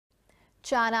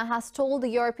China has told the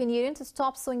European Union to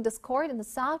stop sowing discord in the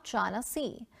South China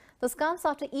Sea. This comes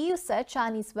after EU said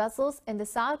Chinese vessels in the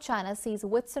South China Sea's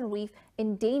Whitsun Reef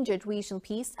endangered regional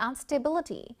peace and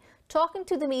stability. Talking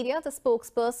to the media, the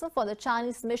spokesperson for the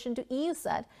Chinese mission to EU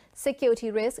said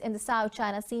security risks in the South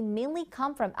China Sea mainly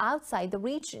come from outside the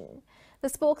region. The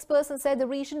spokesperson said the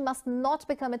region must not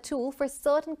become a tool for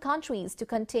certain countries to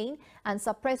contain and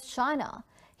suppress China.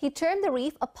 He termed the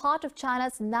reef a part of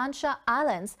China's Nansha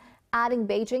Islands, adding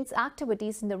Beijing's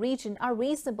activities in the region are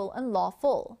reasonable and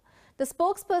lawful. The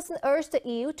spokesperson urged the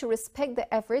EU to respect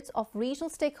the efforts of regional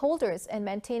stakeholders in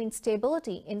maintaining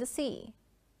stability in the sea.